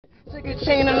Take a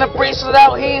chain and a bracelet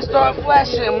out here and start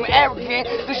flashing. I'm arrogant,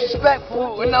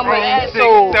 disrespectful, and I'm an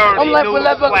asshole. I'm like a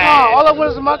leprechaun. All I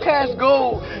want is my cash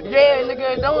gold. Yeah,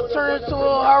 nigga, don't turn into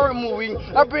a horror movie.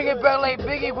 I bring it back like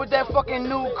Biggie with that fucking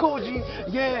new Coogee.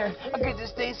 Yeah, I get to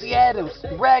Stacey Adams,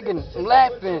 bragging, I'm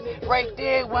laughing. Right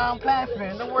there while I'm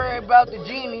laughing. Don't worry about the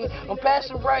genie. I'm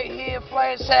passing right here,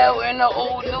 fly as hell in the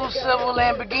old new silver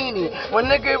Lamborghini. My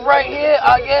nigga right here,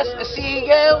 I guess the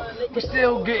CL, we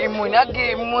still getting money. I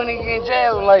get money in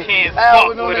jail like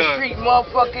out on the street,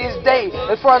 motherfuckers day.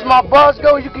 As far as my bars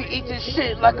go, you can eat this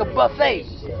shit like a buffet.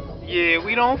 Yeah,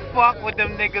 we don't fuck with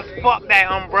them niggas. Fuck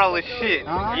that umbrella shit.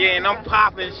 Yeah, and I'm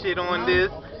popping shit on this.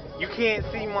 You can't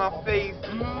see my face,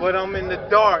 but I'm in the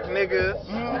dark, nigga.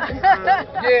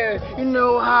 Yeah, you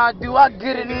know how I do. I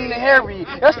get it in the hairy.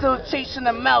 I'm still chasing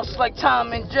a mouse like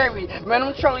Tom and Jerry. Man,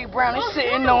 I'm Charlie Brown. He's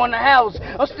sitting on the house.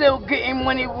 I'm still getting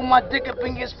money with my dick up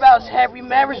in your spouse. Happy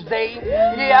marriage day.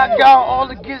 Yeah, I got all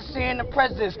the gifts here in the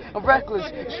presents. I'm reckless,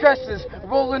 stresses,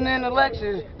 rolling in the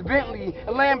Lexus, the Bentley,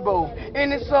 a Lambo,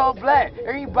 and it's all black.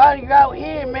 Everybody out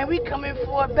here, man, we coming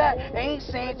for it back. Ain't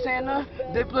Santana,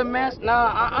 diplomats,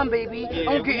 nah, baby. Yeah,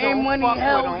 I'm getting money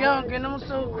hell young and I'm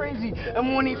so crazy. I'm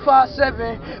only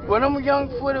 5'7", but I'm young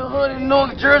for the hood in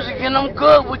North Jersey and I'm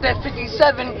good with that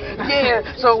 57.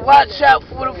 Yeah, so watch out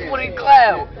for the 40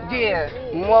 cloud. Yeah,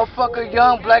 motherfucker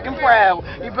young, black and proud.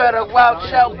 You better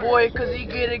watch out, boy, cause he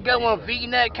get it going.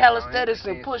 V-neck, calisthenics,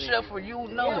 and push up for you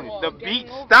know it. The beat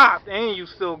stopped and you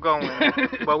still going.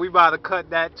 But we about to cut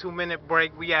that 2-minute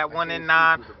break. We at 1 and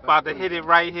 9. About to hit it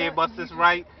right here, bust this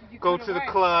right, go to the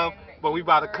club. But we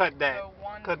about to cut that.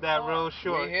 Cut that real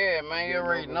short. Yeah, man, you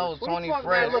already know. 20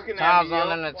 Fresh. Times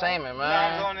on Entertainment, man.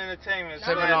 Times on Entertainment.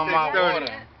 Sipping on my water.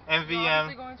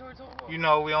 NVM. You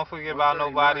know, we don't forget about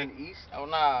nobody. Oh,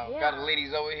 nah. Got the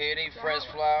ladies over here. They fresh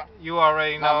fly. You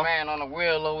already know. My man on the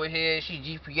wheel over here. She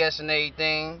GPS and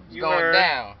everything. It's you going heard.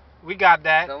 down. We got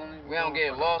that. We don't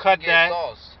get lost. Cut we that. get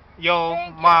lost. Yo,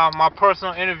 my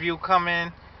personal interview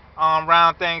coming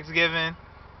around Thanksgiving.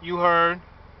 You heard.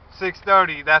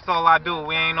 6:30, that's all I do.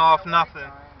 We ain't off nothing.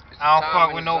 I don't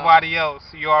fuck with nobody else.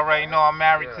 You already know I'm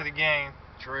married to the game.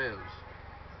 Trills.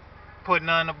 Put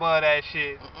none above that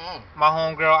shit. My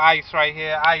homegirl Ice right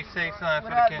here. Ice, say something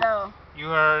for the kid. You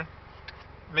heard.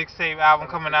 Mixtape album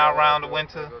coming out around the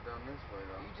winter. You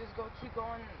just go keep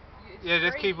going. Yeah,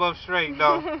 just keep up straight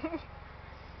though.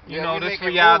 You Yeah, know, we this make it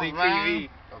reality move, TV.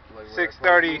 man.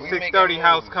 6:30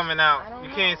 house coming out. You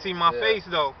can't see my face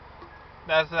though.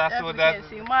 That's what that's.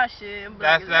 See my shit.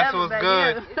 That's what's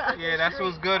good. Yeah, that's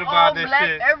what's good about this black,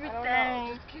 shit.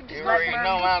 Everything. You already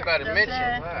know I don't gotta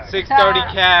mention.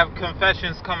 6:30 cab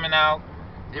confessions coming out.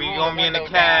 We gonna be in the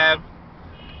cab,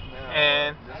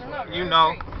 and you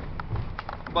know.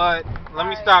 But let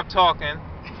me stop talking.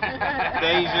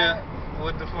 Deja,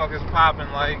 what the fuck is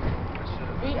popping like?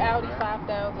 We Audi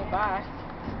 5000. Bye.